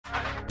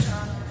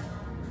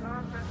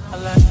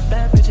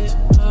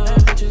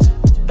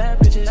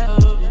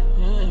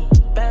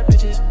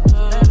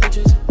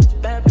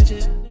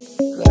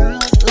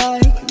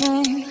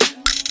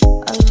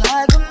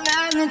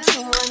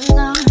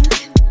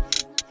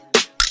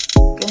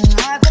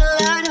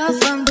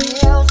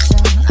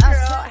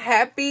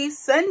Happy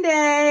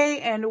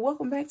Sunday and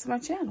welcome back to my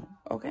channel.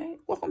 Okay,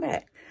 welcome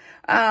back.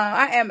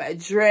 I am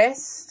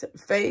dressed,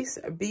 face,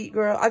 beat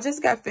girl. I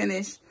just got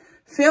finished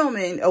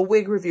filming a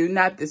wig review.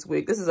 Not this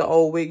wig. This is an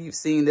old wig. You've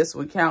seen this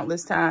one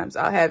countless times.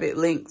 I'll have it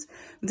linked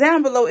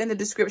down below in the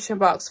description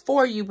box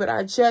for you. But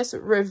I just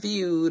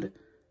reviewed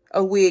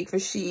a wig for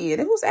Shein.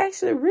 It was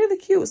actually really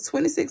cute. It's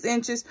 26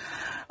 inches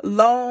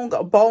long,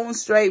 bone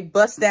straight,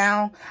 bust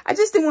down. I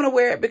just didn't want to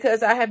wear it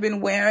because I have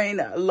been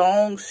wearing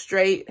long,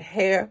 straight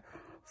hair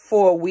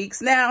for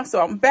weeks now.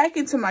 So I'm back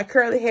into my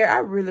curly hair. I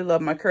really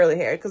love my curly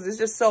hair because it's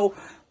just so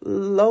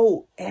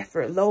low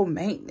effort, low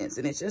maintenance,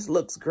 and it just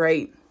looks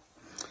great.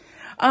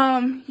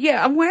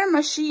 Yeah, I'm wearing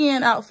my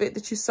Shein outfit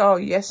that you saw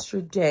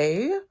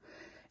yesterday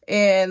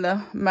in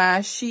my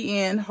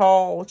Shein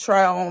haul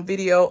try on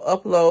video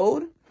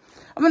upload.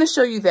 I'm going to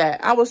show you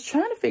that. I was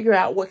trying to figure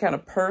out what kind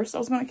of purse I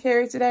was going to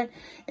carry today.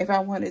 If I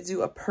want to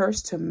do a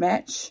purse to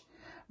match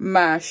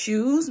my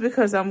shoes,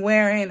 because I'm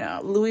wearing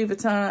Louis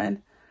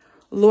Vuitton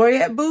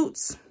Laureate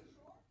boots.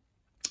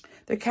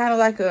 They're kind of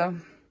like a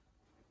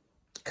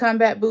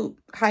combat boot,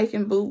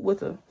 hiking boot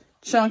with a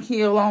chunk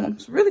heel on them.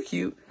 It's really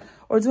cute.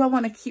 Or do I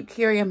want to keep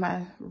carrying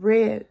my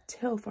red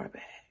Telfar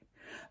bag?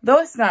 Though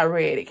it's not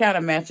red, it kind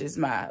of matches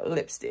my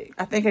lipstick.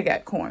 I think I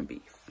got corned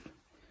beef.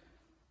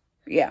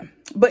 Yeah.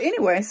 But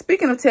anyway,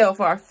 speaking of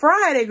Telfar,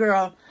 Friday,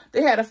 girl,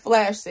 they had a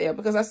flash sale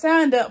because I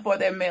signed up for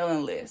their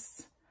mailing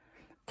list.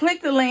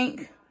 Click the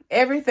link.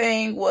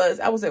 Everything was,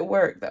 I was at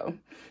work though.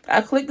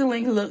 I clicked the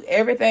link, look,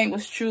 everything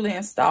was truly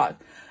in stock.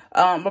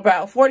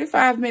 About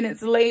 45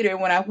 minutes later,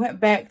 when I went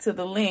back to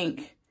the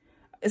link,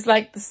 it's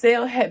like the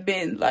sale had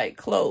been like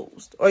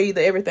closed or either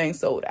everything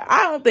sold out.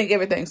 I don't think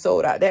everything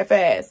sold out that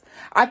fast.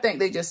 I think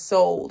they just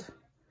sold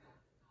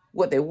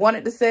what they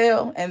wanted to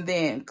sell and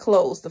then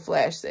closed the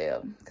flash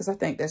sale. Because I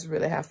think that's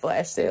really how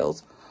flash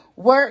sales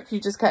work. You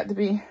just got to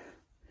be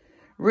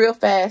real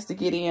fast to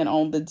get in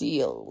on the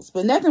deals.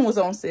 But nothing was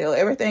on sale.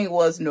 Everything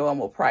was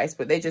normal price.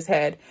 But they just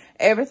had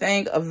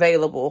everything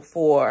available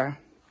for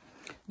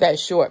that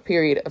short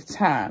period of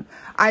time.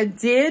 I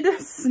did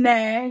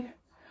snag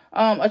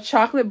a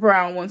chocolate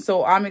brown one.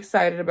 So I'm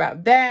excited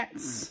about that.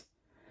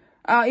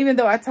 Even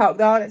though I talked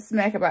all that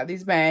smack about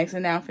these bags.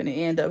 And now I'm finna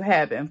end up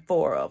having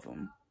 4 of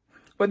them.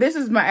 But this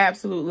is my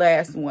absolute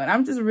last one.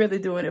 I'm just really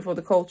doing it for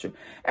the culture.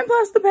 And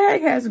plus, the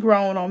bag has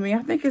grown on me. I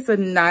think it's a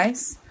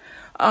nice,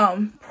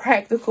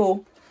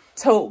 practical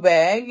tote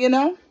bag, you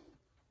know.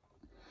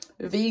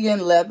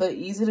 Vegan leather,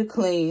 easy to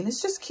clean.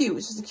 It's just cute.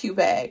 It's just a cute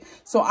bag.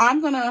 So I'm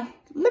going to,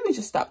 let me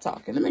just stop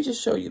talking. Let me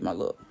just show you my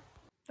look.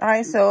 All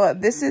right, so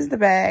this is the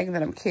bag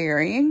that I'm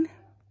carrying.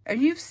 And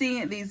you've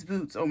seen these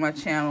boots on my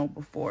channel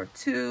before,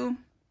 too.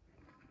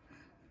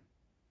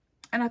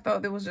 And I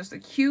thought there was just a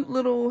cute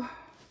little,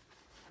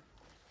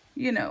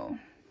 you know,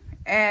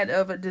 add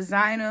of a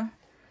designer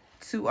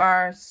to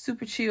our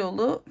super chill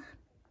look.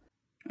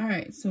 All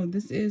right, so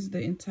this is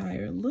the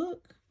entire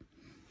look.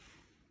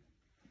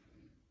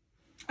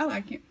 I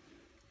like it.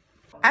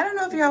 I don't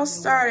know if y'all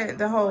started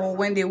the whole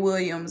Wendy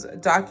Williams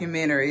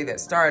documentary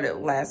that started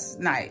last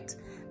night.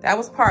 That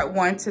was part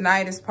 1.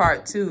 Tonight is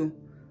part 2.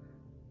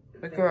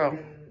 But girl,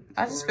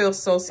 I just feel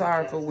so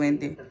sorry for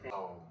Wendy.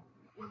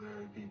 Whether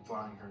it be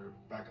flying her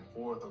back and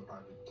forth on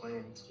private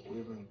planes or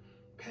even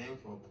paying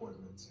for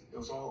appointments, it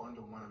was all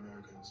under One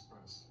American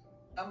Express.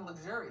 I'm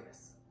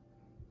luxurious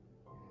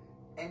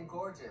and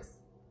gorgeous,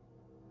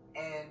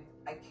 and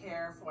I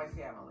care for my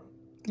family.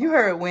 You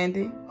heard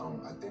Wendy.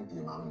 I think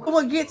the amount of money. But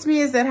what gets me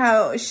is that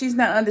how she's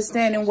not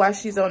understanding why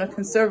she's on a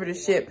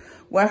conservatorship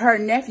when her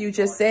nephew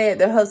just said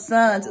that her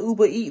son's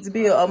Uber Eats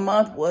bill a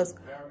month was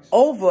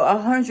over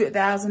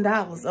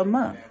 $100,000 a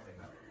month. Like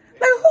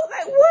who?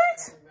 Like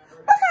what?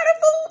 What kind of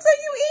foods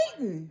are you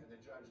eating?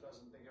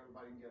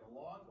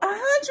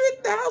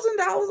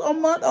 $100,000 a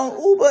month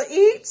on Uber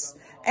Eats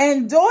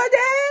and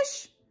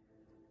DoorDash?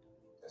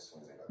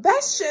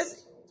 That's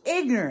just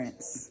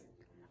ignorance.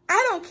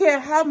 I don't care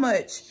how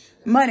much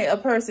money a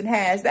person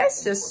has.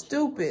 That's just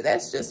stupid.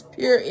 That's just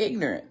pure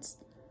ignorance.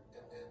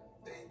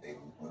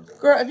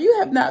 Girl, if you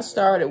have not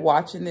started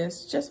watching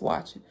this, just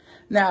watch it.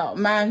 Now,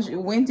 mind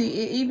you, Wendy,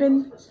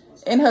 even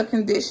in her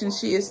condition,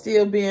 she is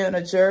still being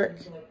a jerk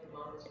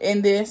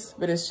in this,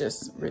 but it's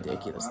just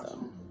ridiculous,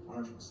 though.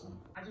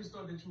 I just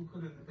thought that you would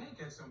put it in the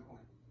bank at some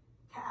point.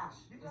 Cash.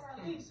 You got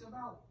at least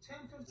about 10,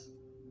 15.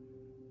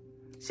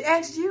 She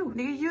asked you,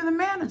 nigga, you're the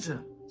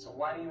manager. So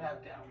why do you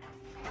have doubt?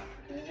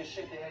 You just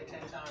shake your head 10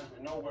 times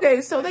with no word.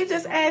 Okay, so they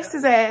just asked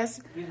his ass,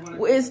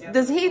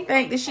 does he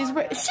think that she's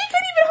ready? She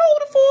can't even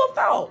hold a full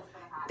thought.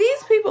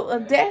 These people are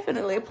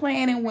definitely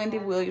playing in Wendy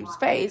Williams'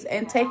 face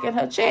and taking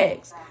her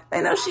checks.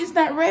 They know she's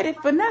not ready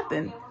for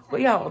nothing.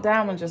 But y'all,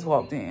 Diamond just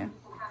walked in.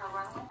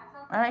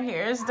 All right,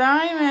 here's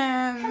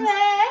Diamond.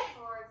 Hello.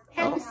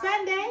 Happy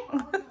Sunday.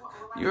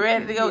 You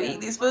ready to go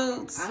eat these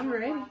foods? I'm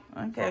ready.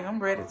 Okay, I'm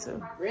ready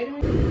too. Ready?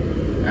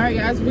 All right,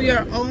 guys, we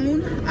are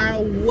on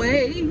our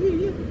way.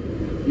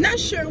 Not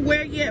sure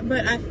where yet,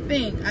 but I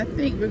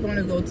think we're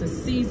gonna go to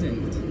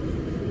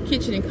Seasoned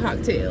Kitchen and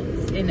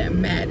Cocktails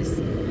in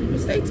Madison. But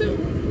stay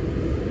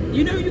tuned.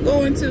 You know you're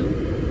going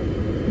to.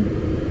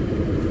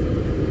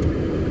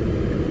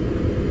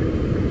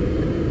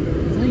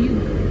 So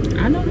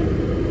I know that.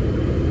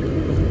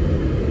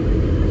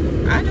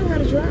 I know how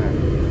to drive.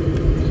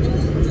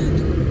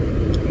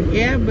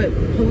 Yeah, but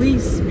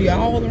police be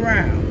all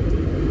around.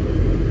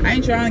 I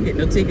ain't trying to get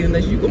no ticket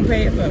unless you gonna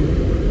pay it for me.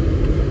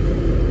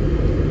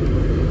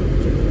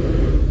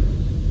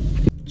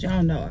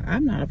 Y'all know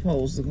I'm not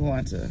opposed to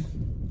going to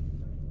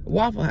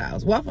Waffle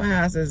House. Waffle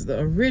House is the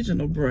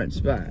original brunch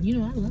spot. You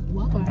know I love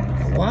Waffle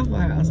House. Waffle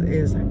House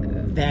is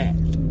that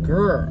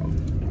girl.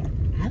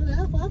 I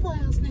love Waffle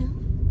House now.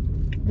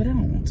 But I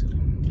don't want to.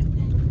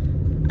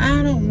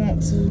 I don't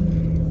want to.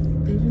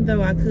 Even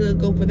though I could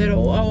go for that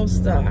old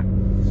All-Star.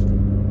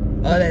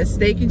 Or that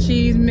steak and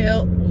cheese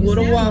melt with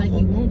a waffle.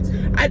 Like you want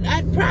to.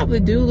 I'd probably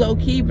do low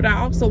key, but I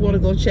also want to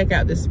go check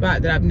out this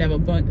spot that I've never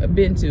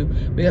been to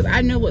because I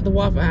know what the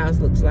Waffle House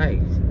looks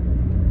like.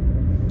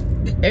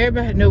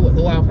 Everybody know what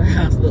the Waffle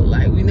House look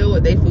like. We know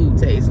what their food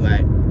tastes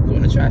like. We're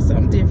gonna try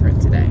something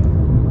different today.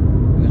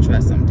 We're gonna try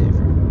something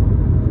different.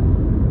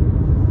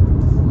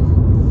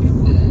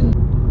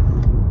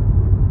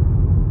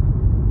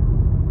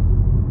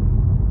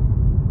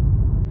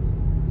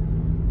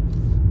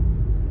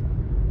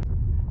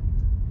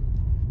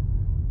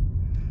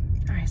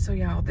 So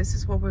y'all, this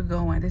is where we're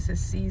going. This is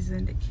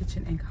Seasoned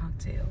Kitchen and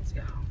Cocktails,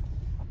 y'all.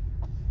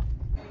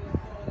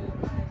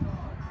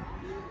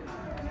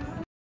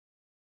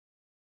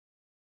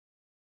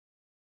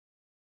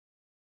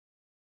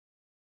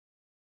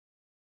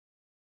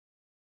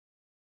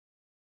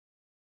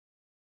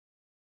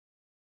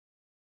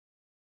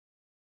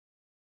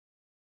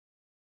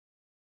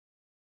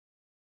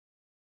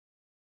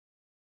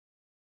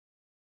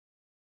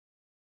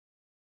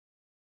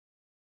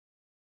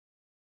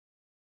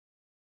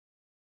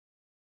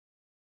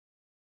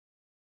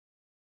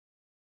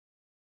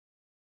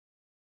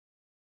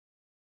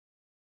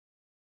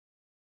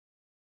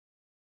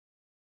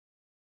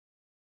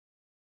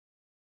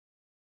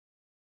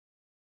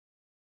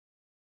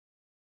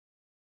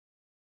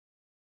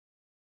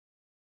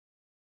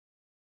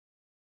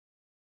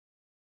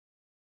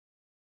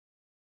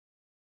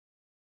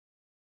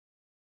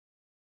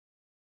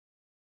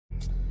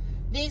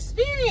 The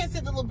experience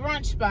at the little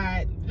brunch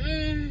spot,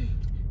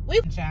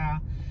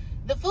 child.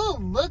 The food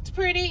looked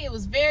pretty. It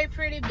was very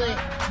pretty, but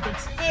the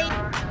taste.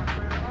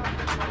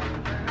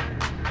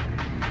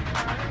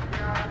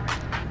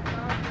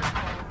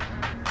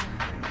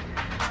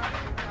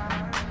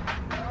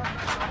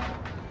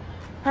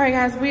 All right,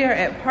 guys, we are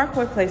at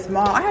Parkway Place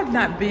Mall. I have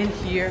not been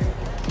here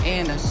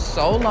in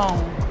so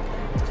long.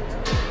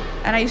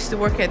 And I used to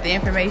work at the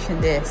information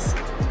desk.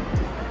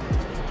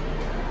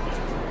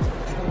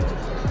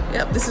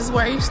 Yep, this is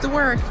where I used to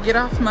work. Get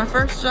off my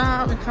first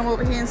job and come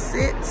over here and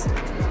sit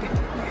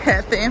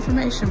at the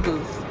information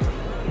booth.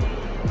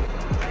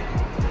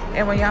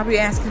 And when y'all be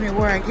asking me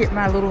where I get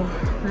my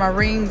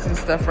rings and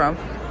stuff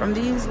from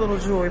these little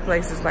jewelry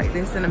places like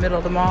this in the middle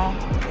of the mall.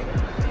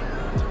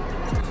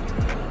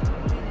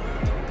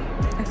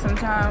 And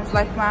sometimes,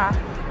 like my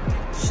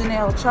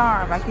Chanel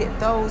charm, I get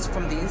those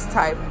from these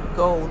type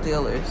gold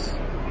dealers.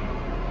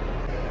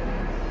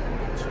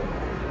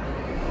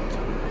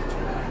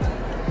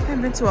 I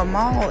haven't been to a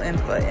mall in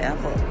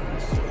forever.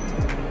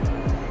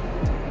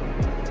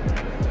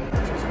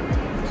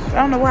 I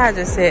don't know why I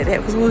just said that,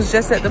 because we was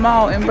just at the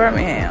mall in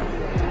Birmingham.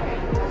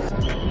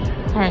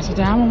 All right, so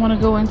now I want to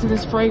go into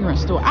this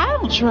fragrance store. I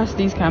don't trust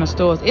these kind of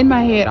stores. In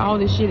my head, all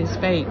this shit is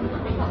fake.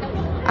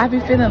 I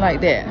be feeling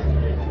like that.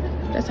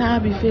 That's how I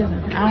be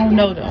feeling. I don't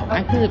know though.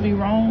 I could be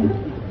wrong,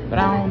 but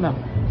I don't know.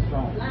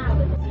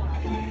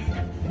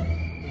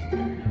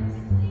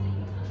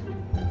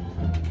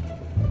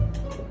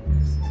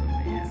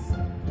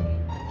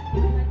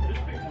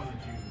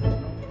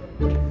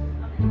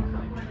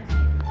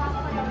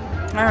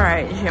 All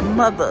right, your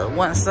mother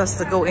wants us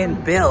to go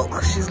in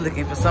bulk. She's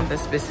looking for something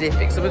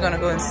specific. So we're gonna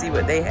go and see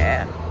what they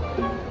have.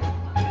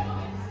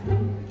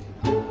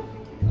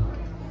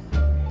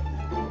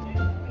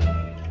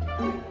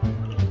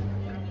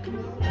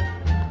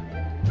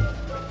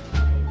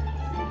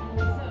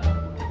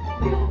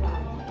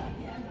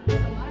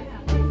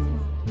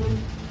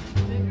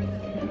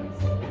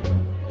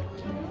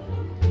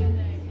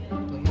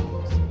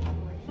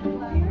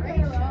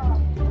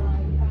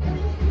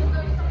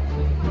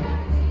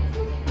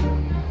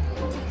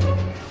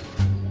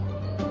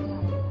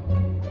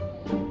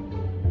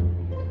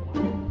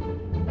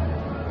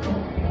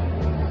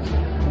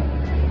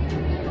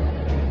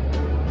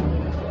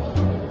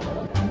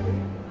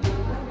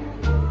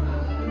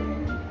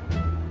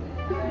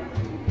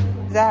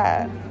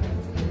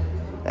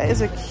 That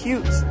is a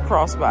cute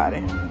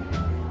crossbody.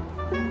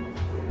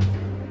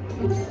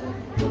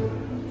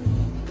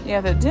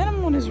 Yeah, the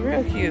denim one is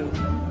real cute.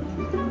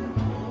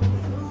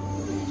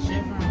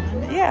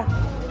 Yeah.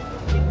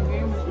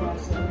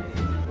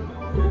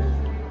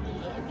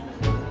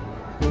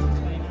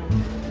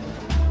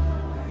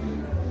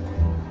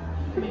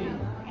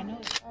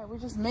 Alright, we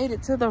just made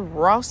it to the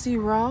Rossy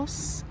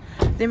Ross.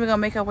 Then we're gonna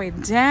make our way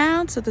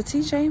down to the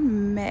TJ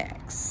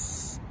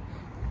Maxx.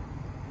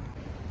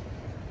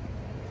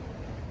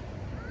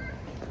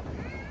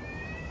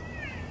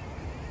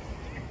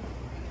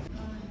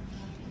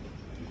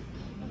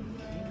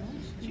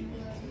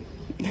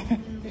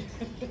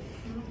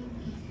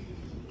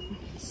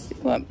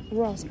 What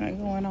Ross got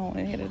going on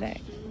in here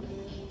today?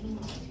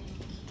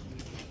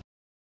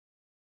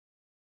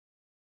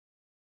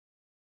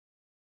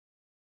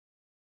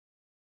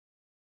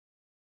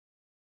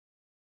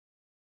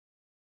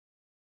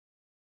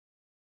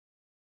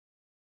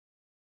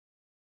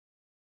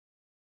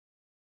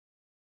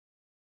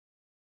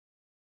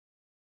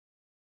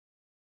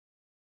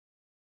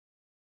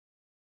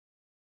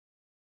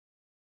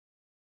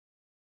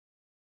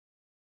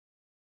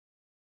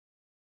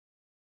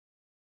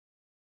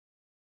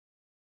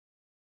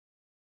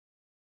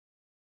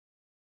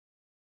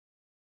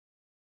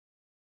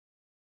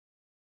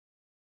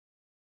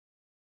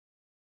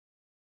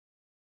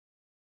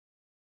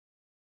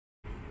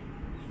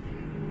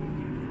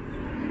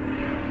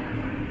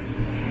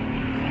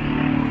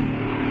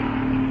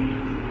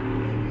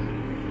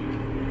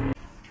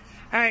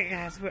 Alright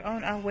guys, we're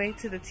on our way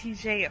to the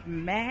TJ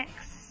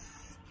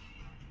Maxx.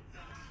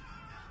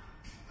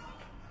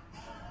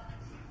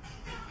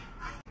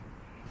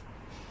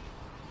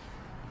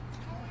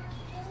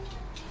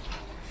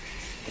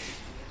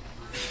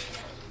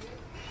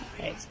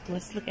 Alright, so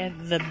let's look at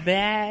the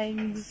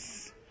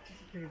bags.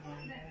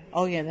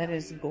 Oh yeah, that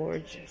is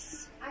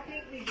gorgeous. I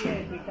think we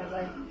did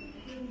because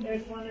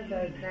there's one of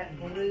those, that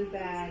blue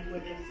bag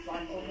with the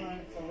sparkle on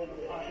it, so little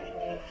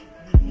pocket.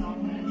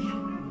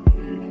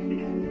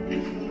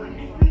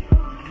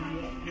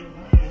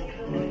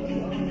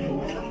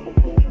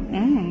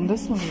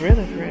 This one's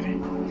really pretty.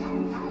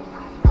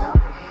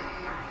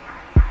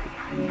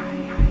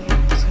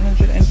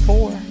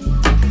 104.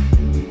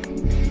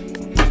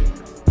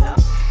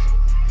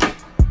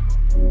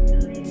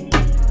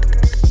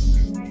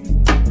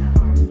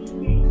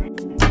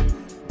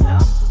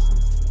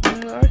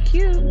 They are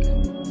cute.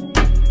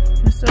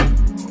 They're so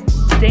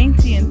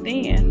dainty and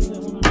thin.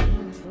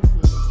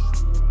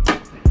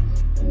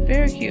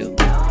 Very cute.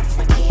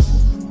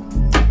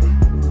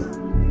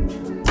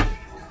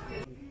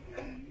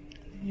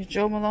 Your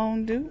Joe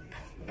Malone dupe.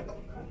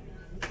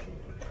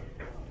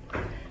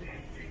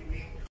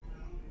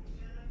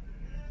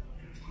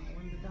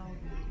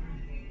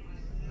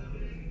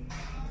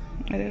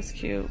 It is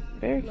cute.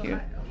 Very cute.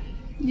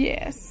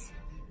 Yes.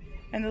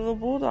 And the little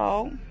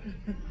bulldog.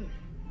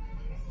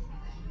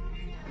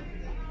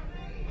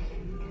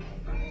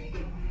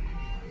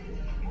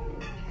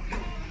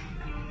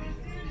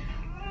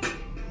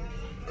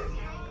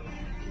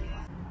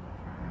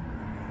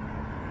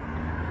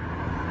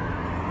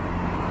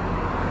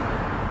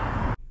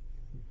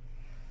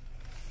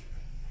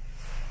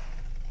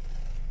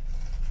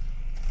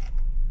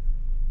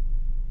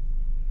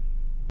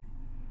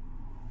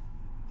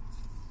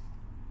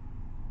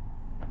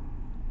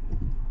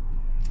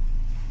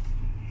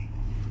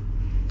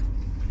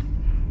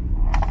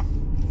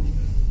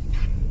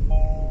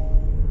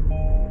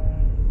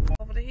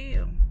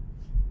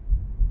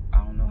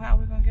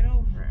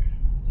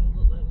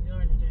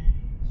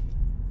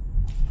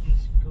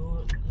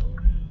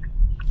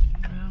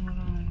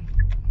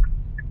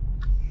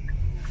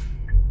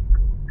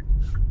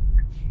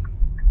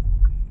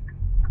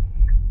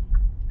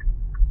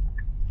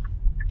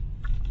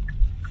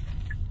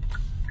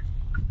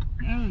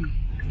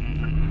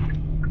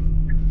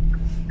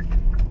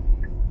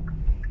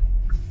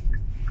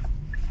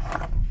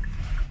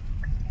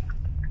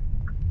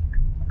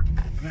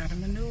 Gotta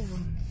maneuver.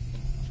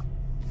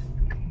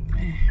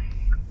 Man.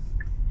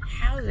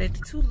 How did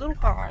the two little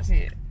cars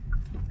hit?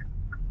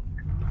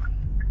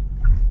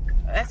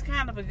 That's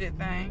kind of a good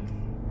thing.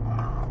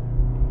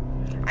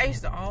 I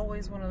used to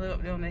always want to live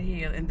up there on the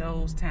hill in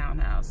those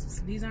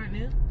townhouses. These aren't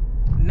new?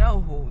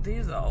 No,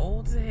 these are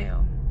old as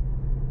hell.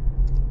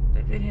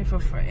 They've been here for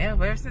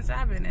forever. Ever since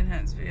I've been in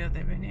Huntsville,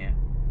 they've been here.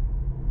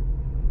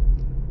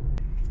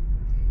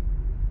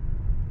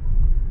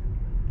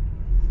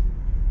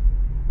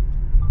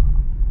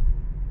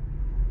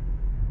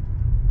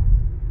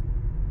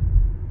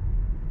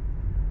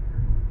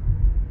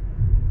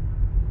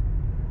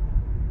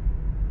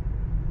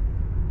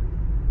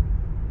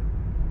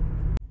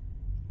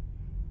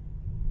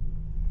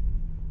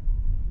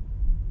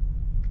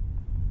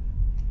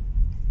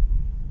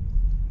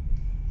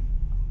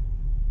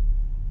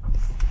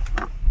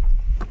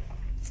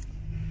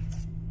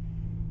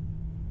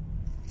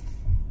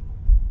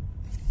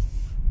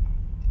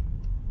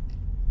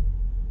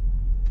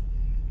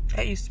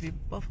 That used to be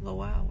Buffalo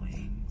Wild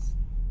Wings.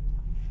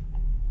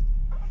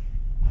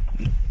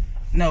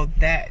 No,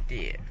 that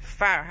did.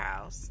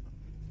 Firehouse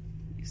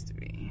used to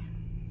be.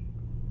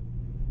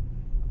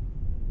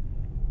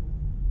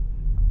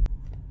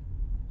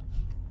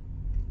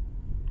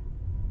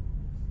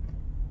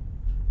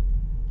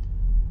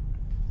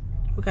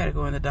 We gotta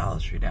go in the Dollar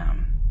Tree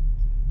down.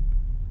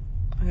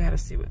 I gotta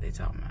see what they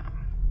talking about.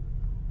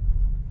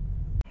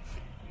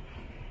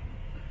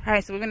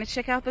 Alright, so we're gonna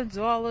check out the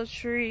Dollar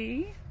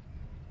Tree.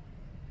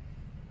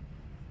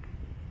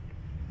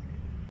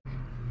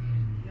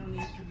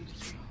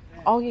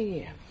 Oh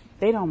yeah,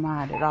 they don't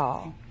mind at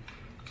all.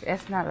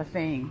 That's not a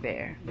thing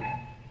there.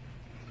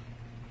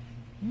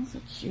 These are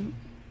cute.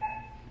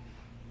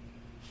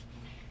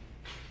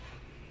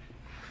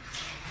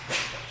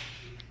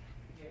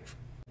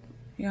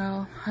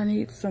 Y'all, I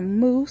need some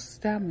mousse.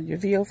 Down your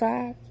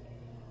VO5.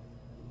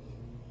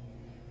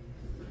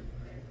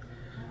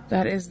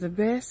 That is the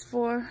best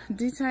for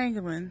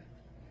detangling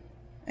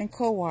and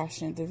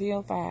co-washing, the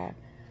VO5.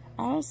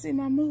 I don't see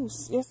my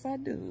mousse. Yes, I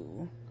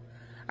do.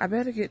 I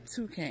better get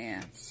 2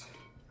 cans.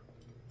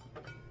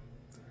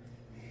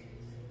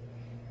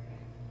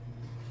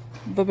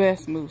 The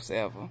best mousse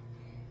ever.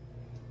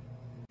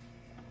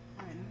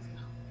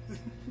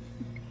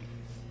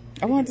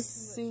 I wanted to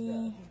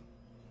see,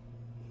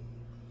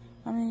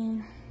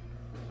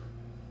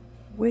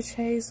 witch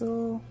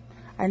hazel.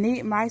 I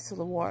need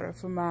micellar water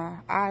for my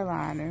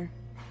eyeliner.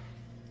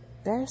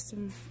 There's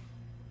some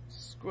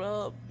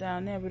scrub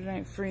down there, but it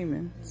ain't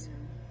Freeman's.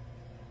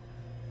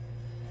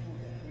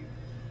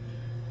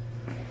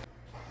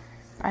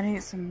 I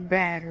need some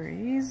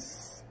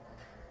batteries.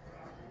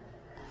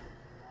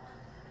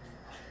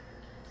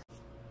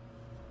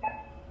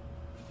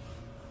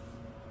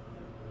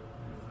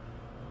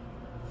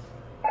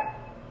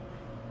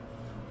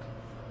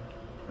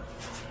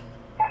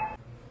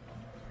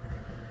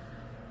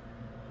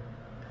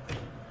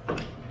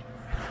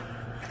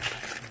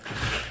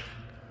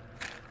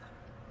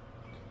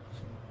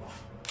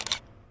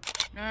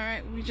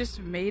 Alright, we just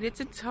made it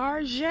to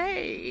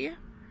Target.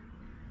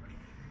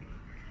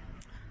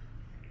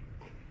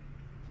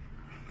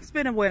 It's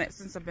been a minute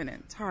since I've been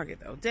in Target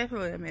though.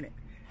 Definitely a minute.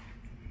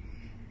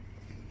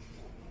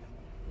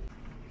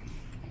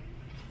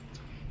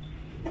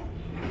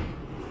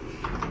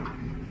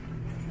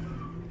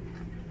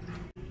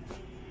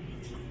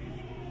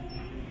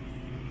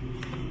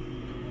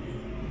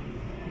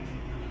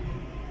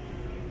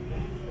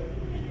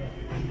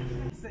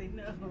 Say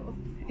no.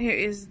 Here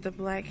is the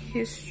Black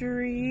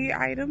History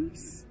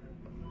items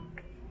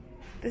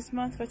this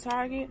month for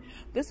Target.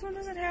 This one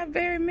doesn't have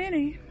very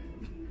many.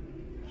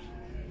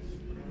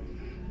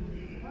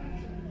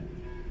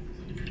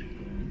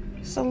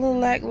 It's a little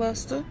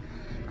lackluster.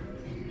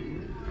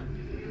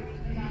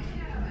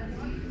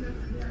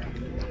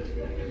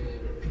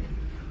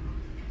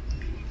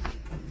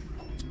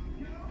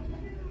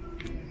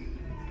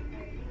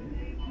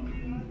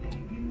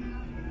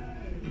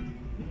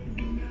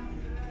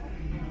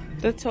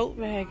 The tote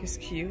bag is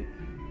cute.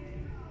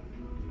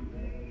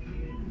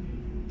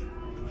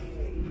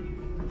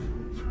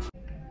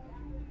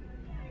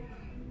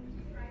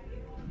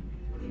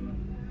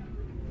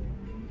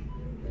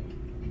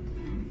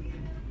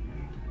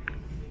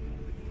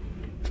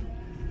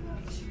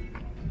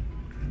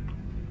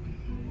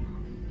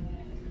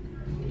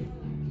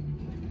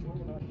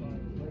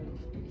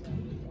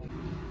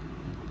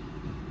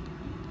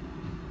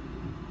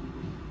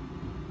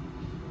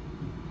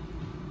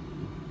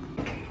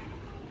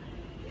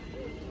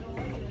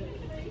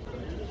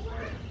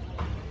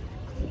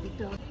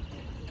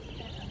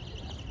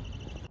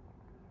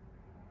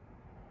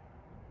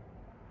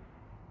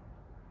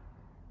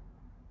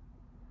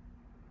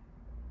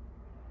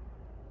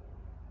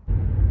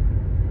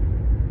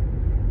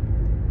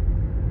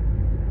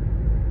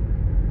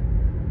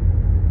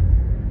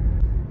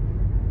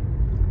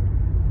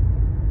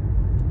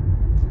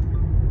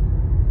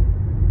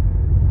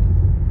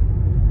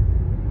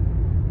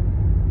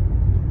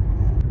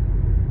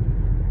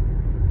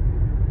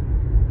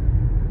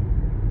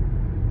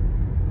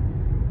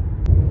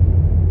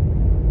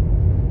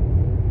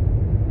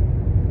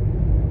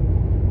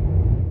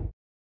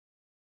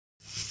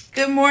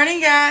 Good morning,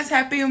 guys.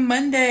 Happy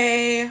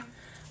Monday.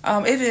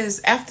 It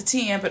is after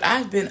 10, but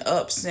I've been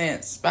up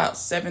since about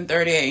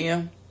 7:30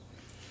 a.m.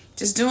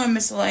 just doing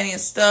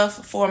miscellaneous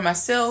stuff for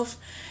myself.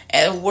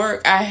 At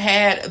work, I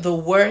had the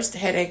worst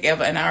headache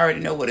ever, and I already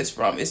know what it's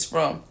from. It's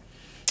from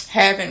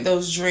having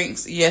those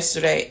drinks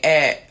yesterday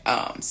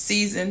at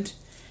Seasoned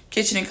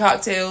Kitchen and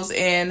Cocktails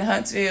in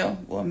Huntsville.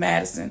 Well,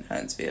 Madison,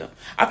 Huntsville.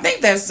 I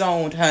think that's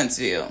zoned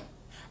Huntsville.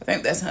 I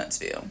think that's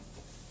Huntsville.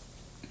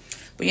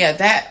 But yeah,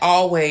 that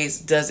always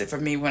does it for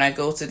me when I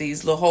go to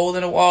these little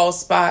hole-in-the-wall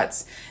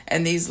spots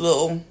and these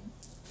little,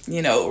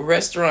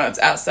 restaurants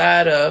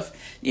outside of,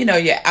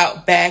 your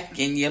Outback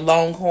and your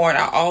Longhorn.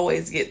 I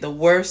always get the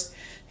worst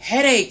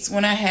headaches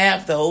when I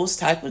have those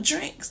type of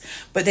drinks.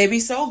 But they be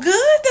so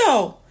good,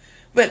 though.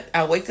 But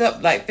I wake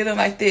up feeling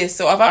like this.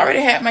 So I've already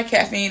had my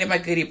caffeine and my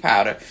goodie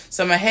powder.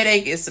 So my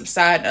headache is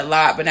subsiding a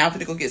lot. But now I'm going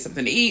to go get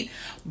something to eat.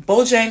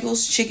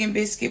 Bojangles chicken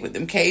biscuit with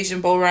them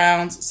Cajun bow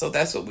rounds. So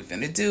that's what we're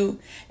going to do.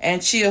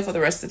 And chill for the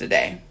rest of the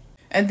day.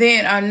 And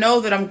then I know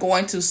that I'm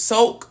going to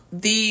soak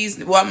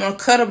these. Well, I'm going to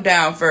cut them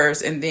down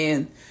first. And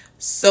then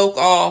soak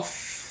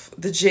off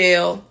the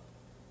gel.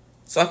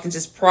 So I can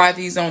just pry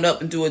these on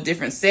up and do a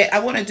different set. I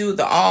want to do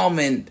the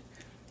almond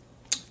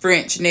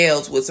French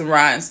nails with some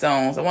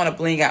rhinestones. I want to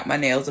bling out my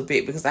nails a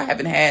bit because I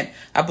haven't had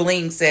a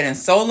bling set in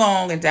so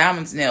long. And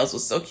Diamond's nails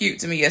was so cute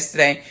to me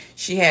yesterday.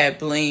 She had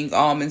bling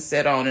almond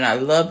set on and I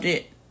loved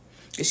it.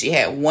 Because she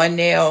had one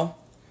nail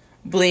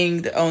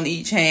blinged on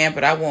each hand,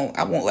 but I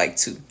want like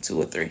two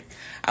or three.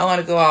 I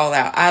want to go all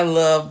out. I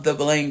love the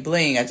bling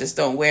bling. I just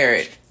don't wear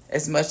it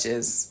as much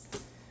as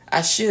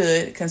I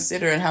should,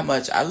 considering how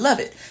much I love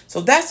it.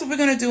 So that's what we're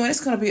going to do. And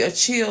it's going to be a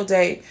chill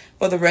day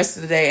for the rest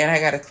of the day. And I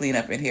got to clean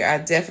up in here. I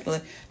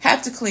definitely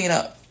have to clean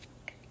up.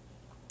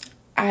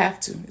 I have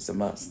to. It's a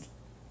must.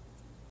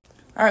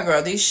 All right,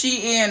 girl. These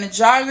Shein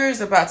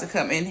joggers are about to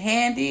come in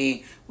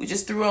handy. We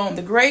just threw on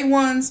the gray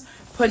ones,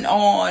 putting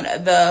on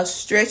the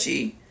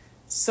stretchy,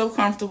 so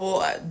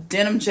comfortable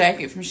denim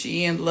jacket from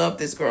Shein. Love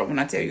this, girl. When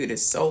I tell you it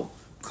is so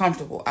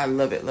comfortable. I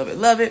love it, love it,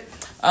 love it.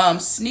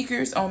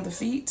 Sneakers on the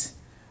feet.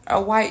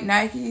 White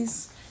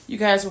Nikes. You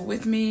guys were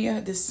with me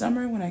this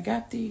summer when I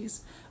got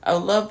these. I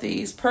love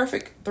these.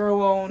 Perfect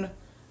throw on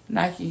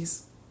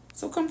Nikes.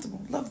 So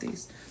comfortable. Love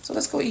these. So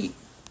let's go eat.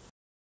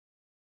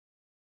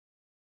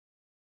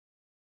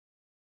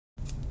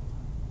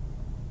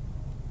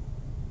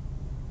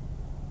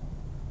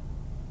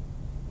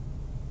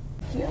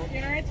 You all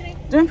right today?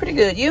 Doing pretty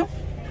good. You?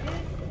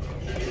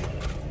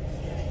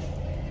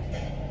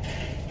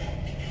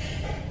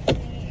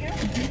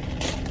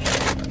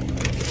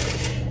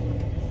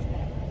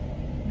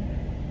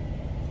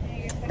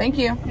 Thank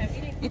you.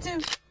 You too.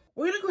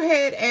 We're going to go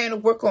ahead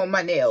and work on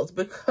my nails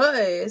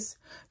because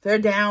they're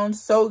down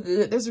so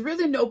good. There's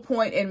really no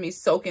point in me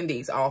soaking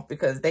these off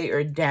because they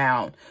are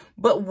down.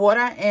 But what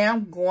I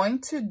am going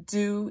to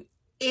do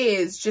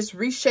is just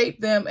reshape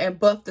them and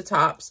buff the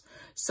tops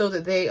so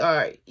that they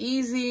are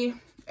easy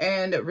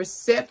and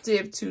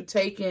receptive to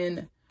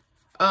taking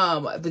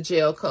the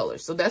gel color.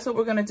 So that's what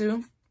we're going to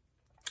do.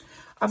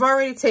 I've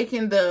already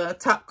taken the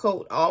top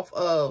coat off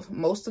of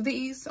most of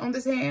these on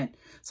this hand.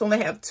 So I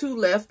only have 2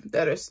 left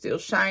that are still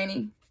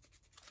shiny.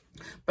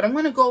 But I'm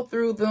going to go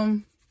through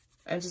them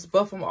and just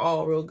buff them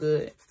all real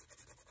good.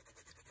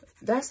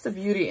 That's the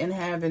beauty in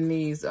having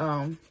these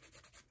Gel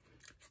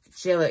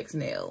X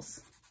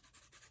nails.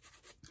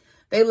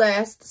 They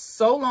last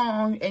so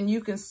long and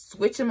you can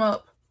switch them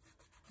up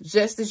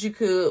just as you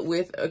could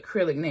with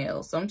acrylic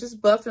nails. So I'm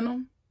just buffing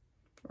them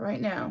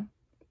right now.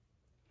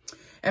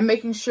 And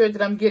making sure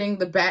that I'm getting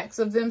the backs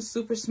of them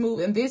super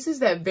smooth. And this is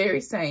that very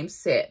same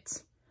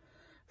set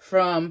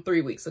from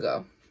 3 weeks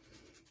ago.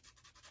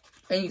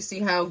 And you see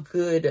how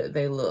good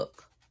they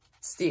look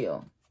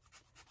still.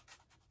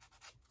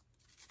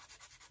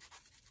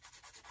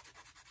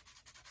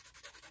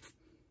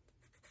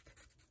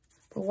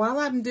 But while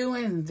I'm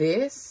doing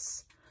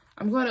this,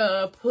 I'm going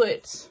to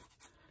put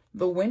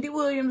the Wendy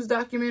Williams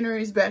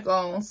documentaries back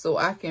on so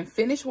I can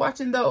finish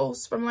watching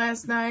those from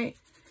last night.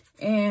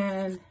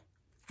 And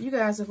you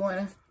guys are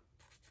going to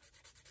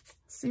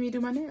see me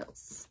do my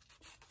nails.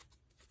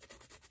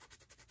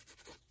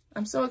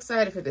 I'm so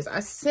excited for this. I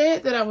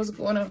said that I was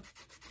going to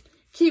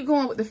keep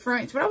going with the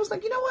French, but I was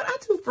like, you know what? I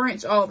do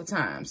French all the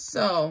time.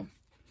 So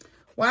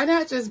why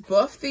not just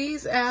buff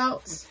these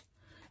out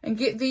and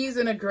get these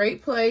in a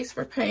great place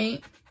for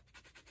paint?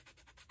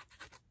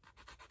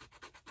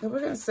 And we're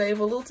going to save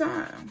a little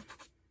time.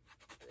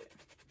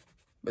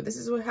 But this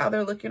is how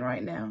they're looking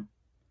right now.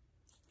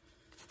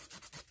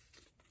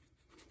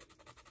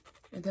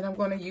 And then I'm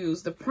going to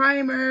use the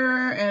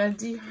primer and a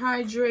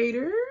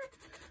dehydrator.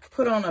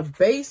 Put on a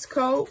base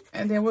coat.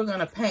 And then we're going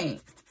to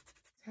paint.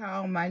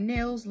 How my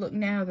nails look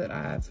now that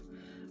I've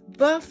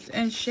buffed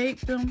and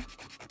shaped them.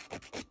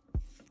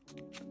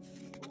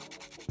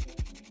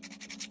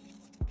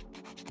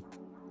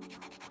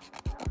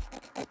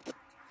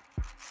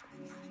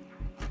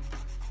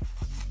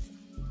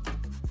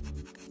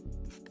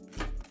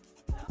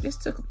 This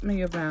took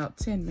me about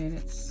 10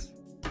 minutes.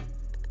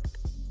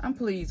 I'm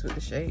pleased with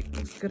the shape.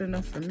 It's good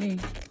enough for me.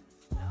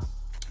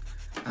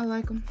 I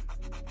like them.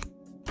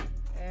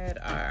 Add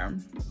our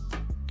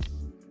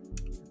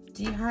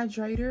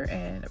dehydrator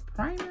and a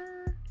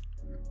primer.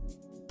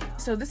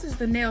 So this is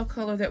the nail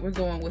color that we're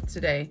going with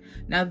today.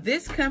 Now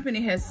this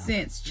company has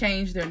since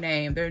changed their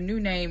name. Their new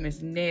name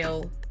is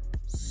Nail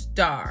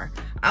Star.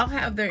 I'll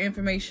have their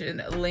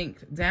information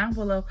linked down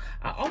below.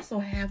 I also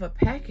have a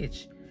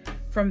package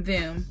from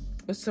them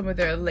with some of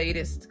their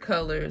latest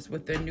colors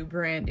with their new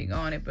branding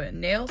on it. But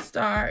Nail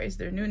Star is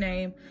their new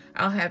name.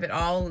 I'll have it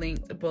all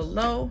linked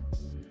below.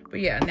 But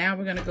yeah, now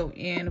we're gonna go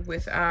in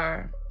with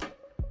our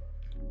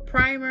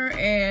primer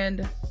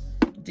and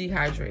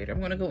dehydrator.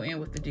 I'm gonna go in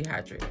with the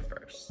dehydrator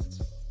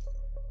first.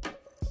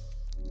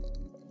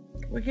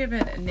 We're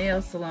giving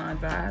nail salon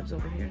vibes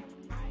over here.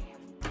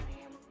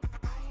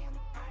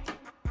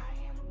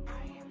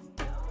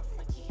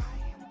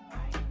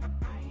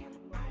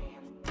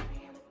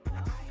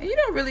 And you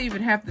don't really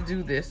even have to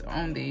do this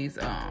on these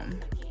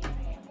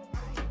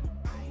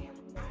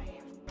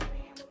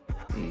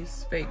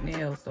fake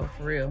nails though,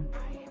 for real.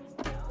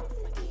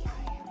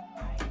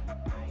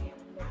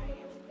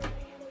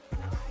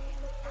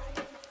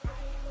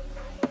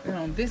 And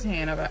on this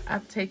hand,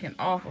 I've taken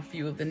off a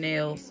few of the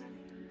nails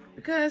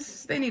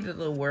because they needed a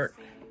little work.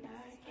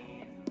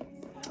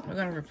 We're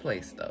gonna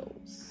replace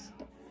those.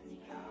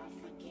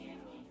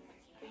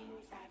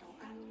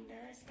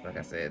 Like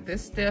I said,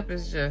 this step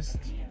is just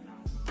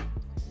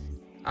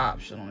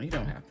optional. You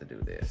don't have to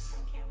do this.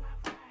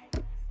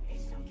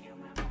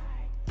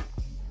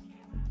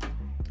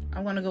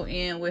 I'm gonna go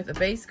in with a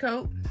base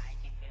coat.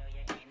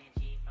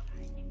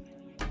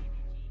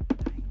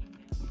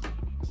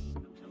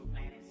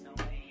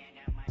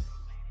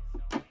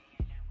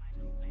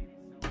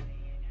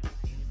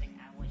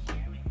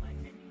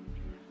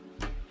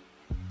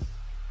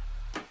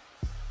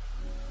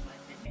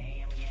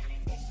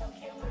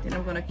 Then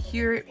I'm gonna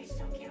cure it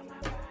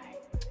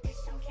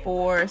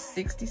for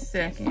 60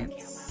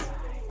 seconds.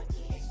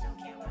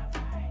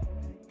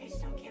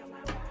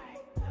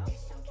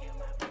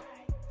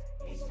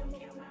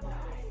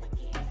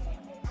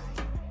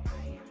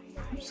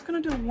 I'm just gonna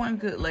do one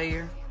good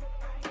layer.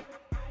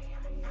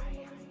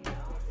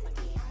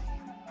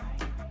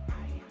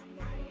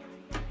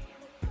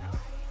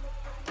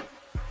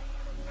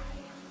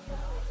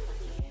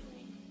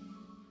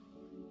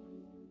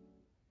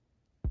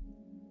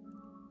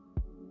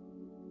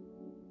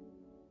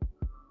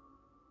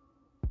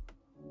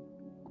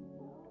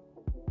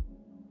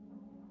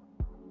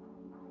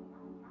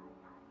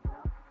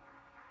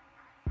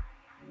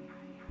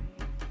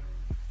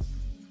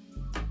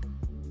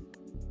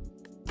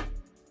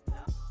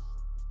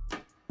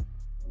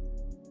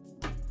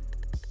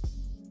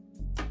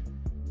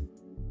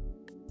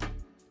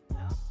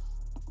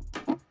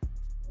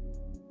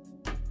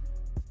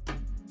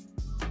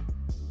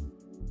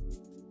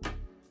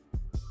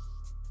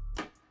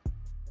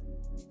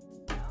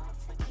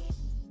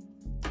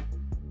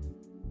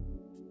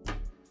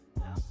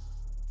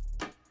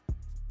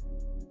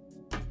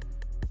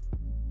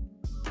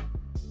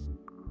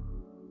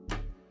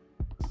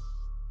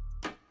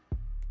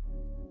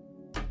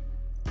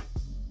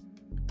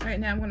 All right,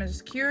 now I'm gonna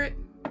just cure it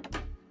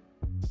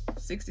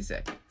 60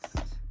 seconds.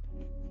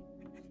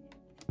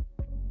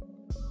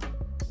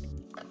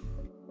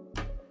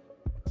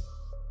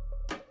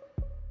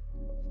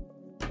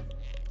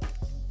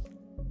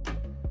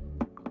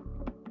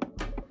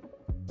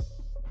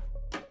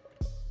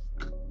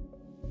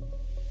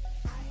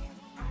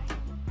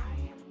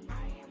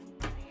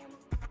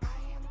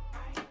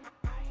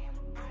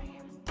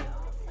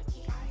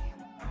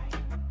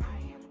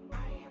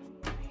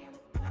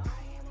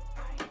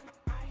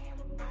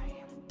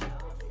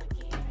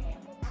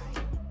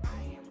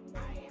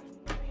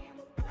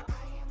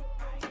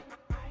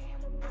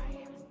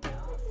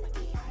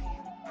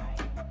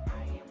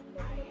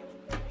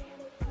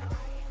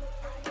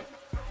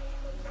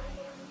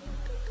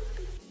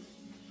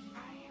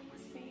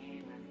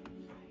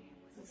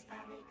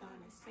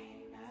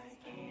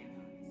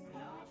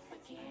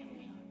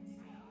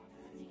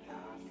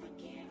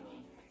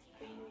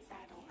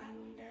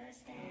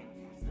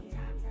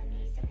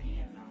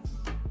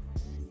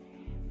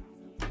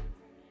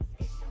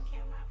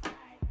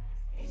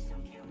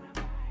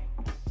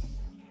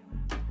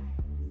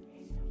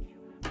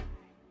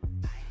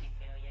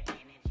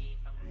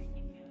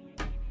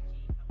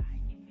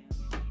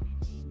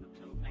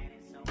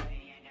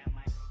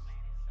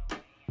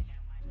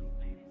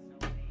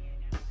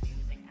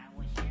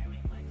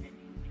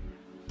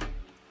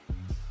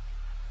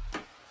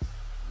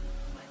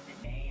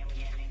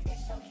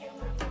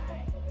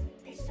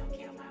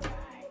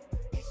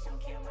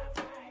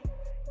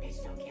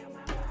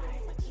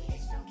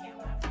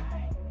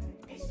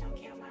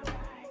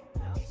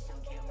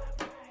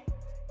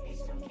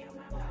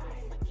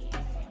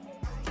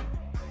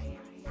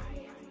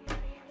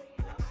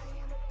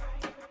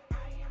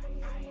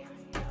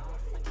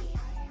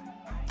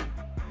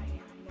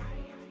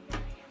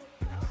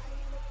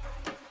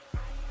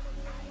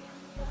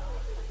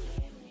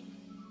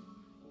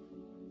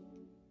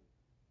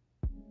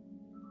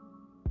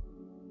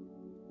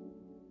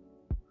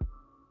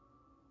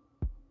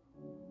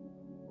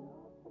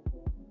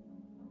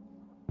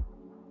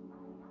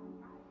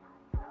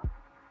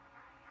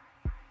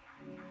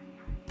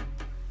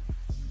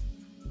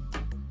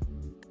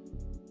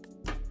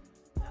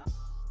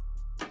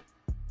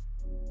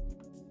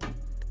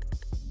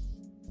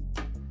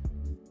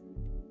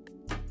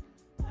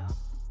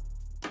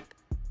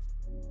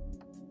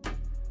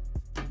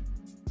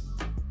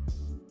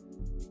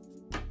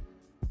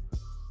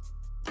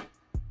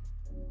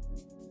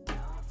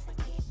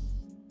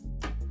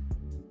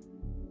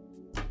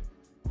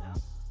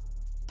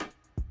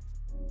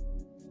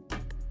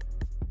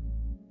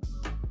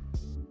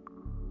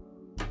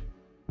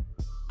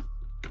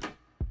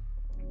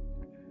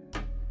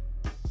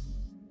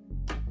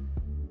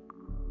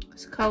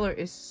 This color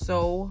is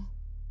so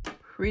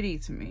pretty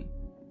to me.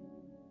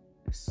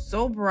 It's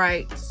so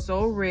bright,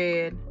 so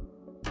red.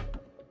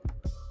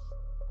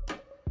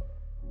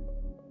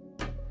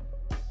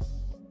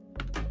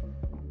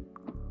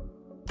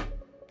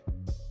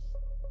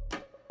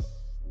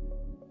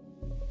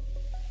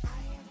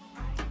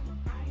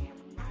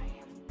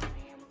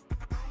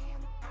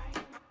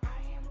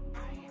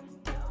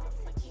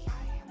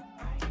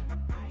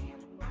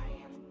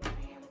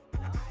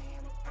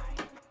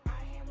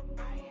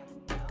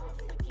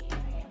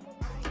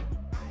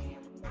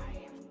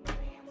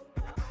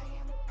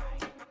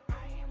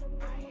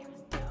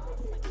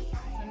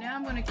 Now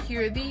I'm going to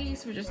cure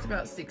these for just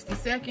about 60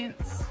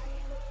 seconds.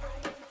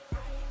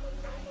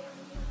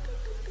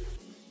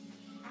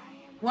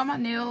 While my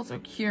nails are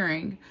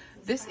curing,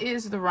 this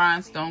is the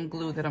Rhinestone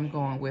Glue that I'm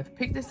going with.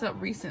 Picked this up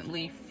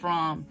recently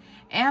from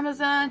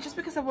Amazon just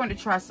because I wanted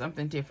to try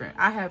something different.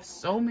 I have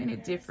so many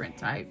different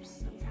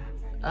types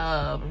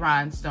of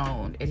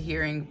rhinestone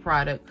adhering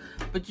product,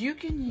 but you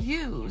can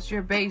use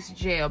your base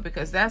gel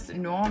because that's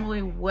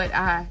normally what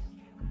I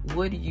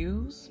would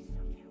use,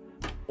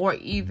 or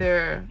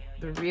either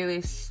the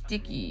really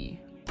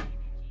sticky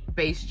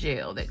base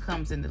gel that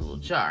comes in the little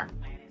jar.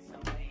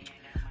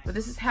 But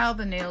this is how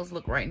the nails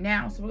look right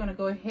now. So we're gonna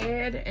go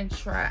ahead and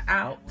try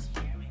out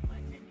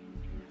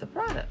the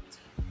product.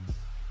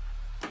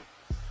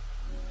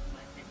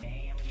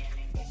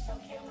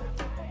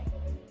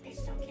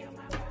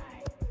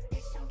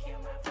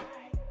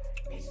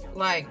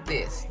 Like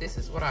this. This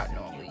is what I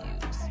normally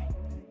use.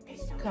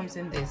 Comes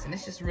in this, and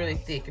it's just really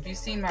thick. If you've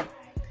seen my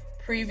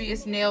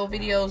previous nail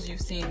videos,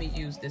 you've seen me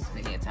use this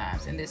many a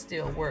times, and this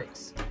still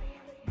works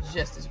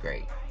just as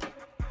great.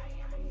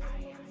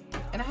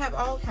 And I have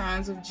all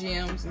kinds of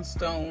gems and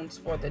stones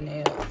for the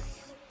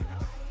nails.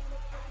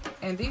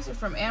 And these are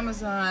from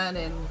Amazon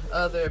and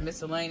other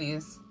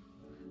miscellaneous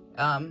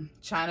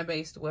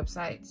China-based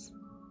websites.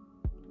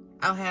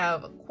 I'll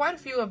have quite a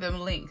few of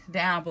them linked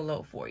down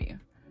below for you.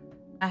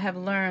 I have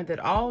learned that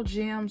all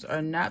gems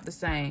are not the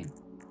same.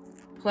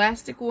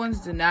 Plastic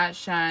ones do not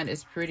shine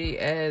as pretty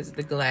as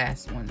the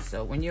glass ones.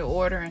 So when you're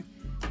ordering,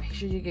 make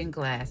sure you're getting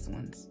glass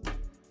ones.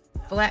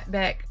 Flat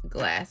back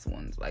glass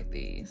ones like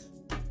these.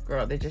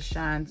 Girl, they just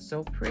shine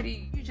so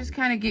pretty. You just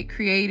kind of get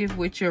creative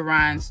with your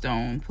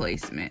rhinestone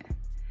placement.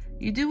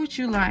 You do what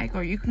you like,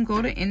 or you can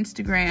go to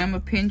Instagram or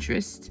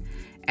Pinterest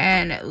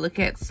and look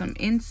at some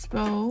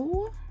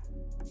inspo.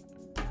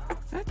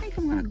 I think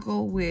I'm gonna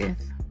go with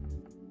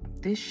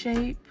this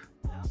shape,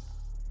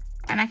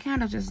 and I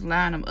kind of just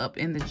line them up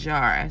in the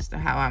jar as to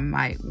how I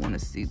might want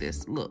to see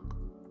this look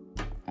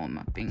on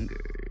my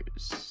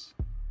fingers.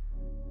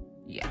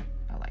 Yeah,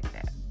 I like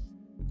that.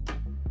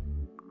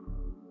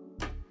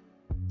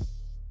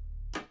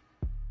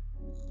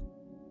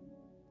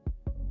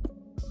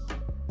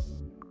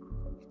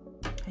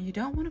 And you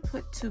don't want to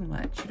put too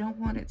much. You don't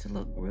want it to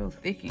look real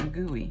thick and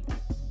gooey.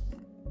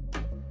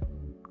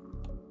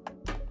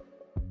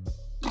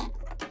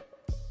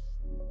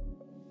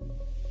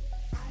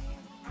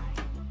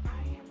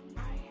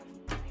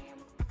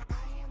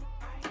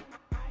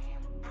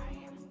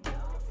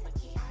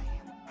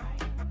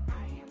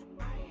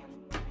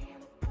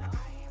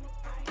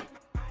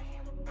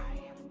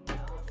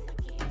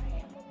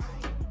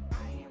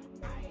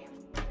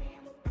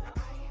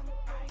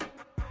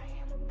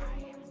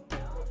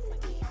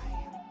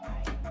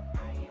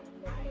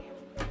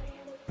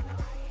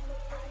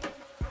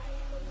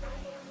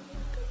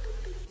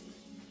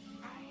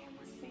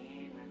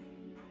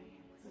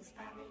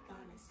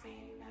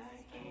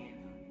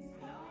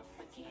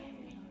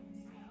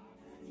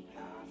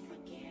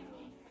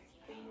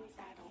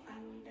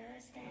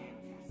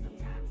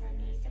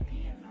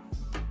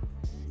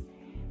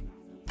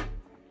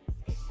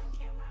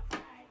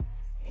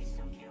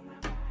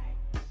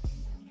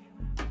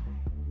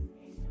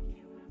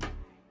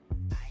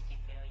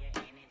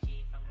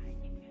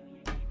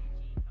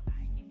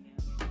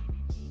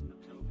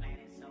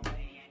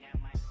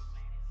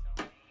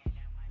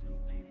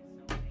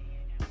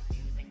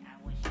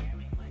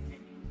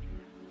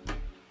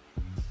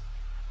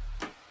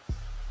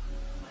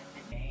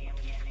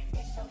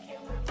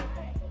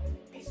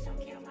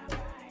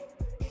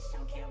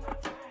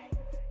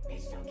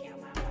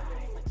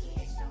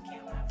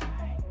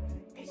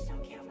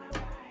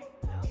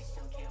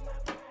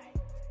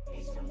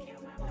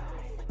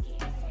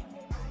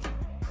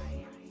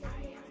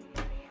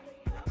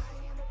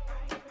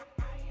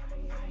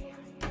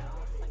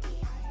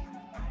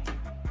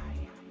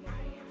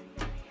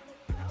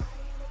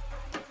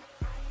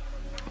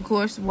 Of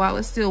course, while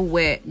it's still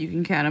wet, you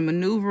can kind of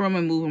maneuver them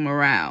and move them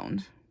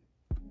around.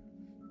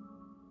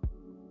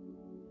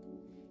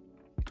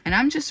 And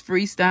I'm just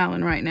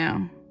freestyling right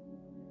now,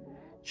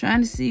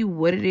 trying to see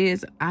what it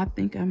is I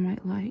think I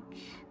might like.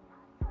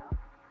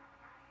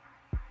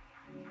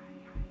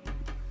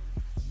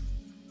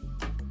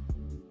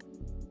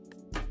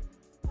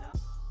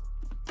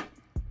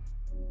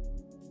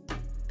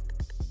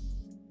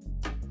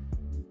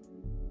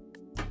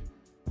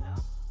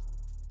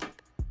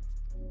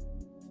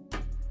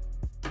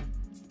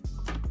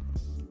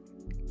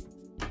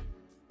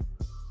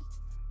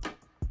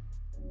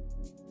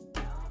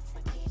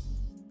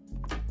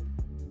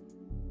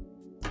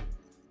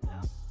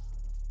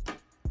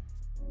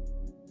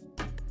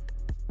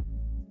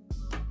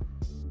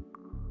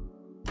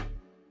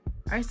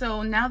 All right,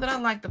 so now that I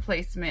like the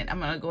placement,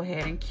 I'm gonna go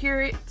ahead and cure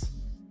it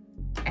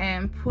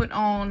and put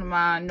on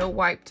my no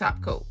wipe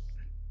top coat.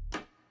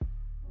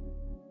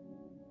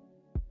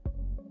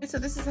 So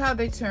this is how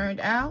they turned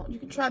out. You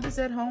can try this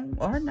at home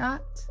or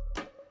not.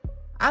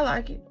 I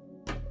like it.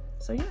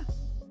 So yeah,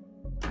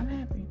 I'm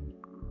happy.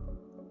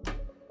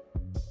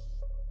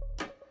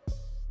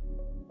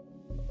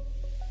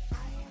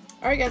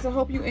 All right, guys, I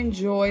hope you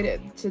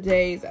enjoyed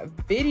today's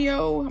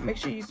video. Make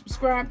sure you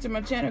subscribe to my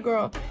channel,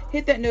 girl.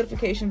 Hit that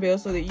notification bell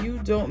so that you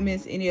don't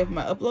miss any of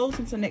my uploads.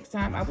 Until next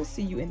time, I will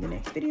see you in the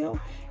next video,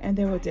 and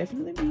there will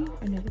definitely be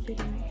another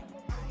video.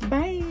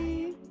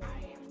 Bye.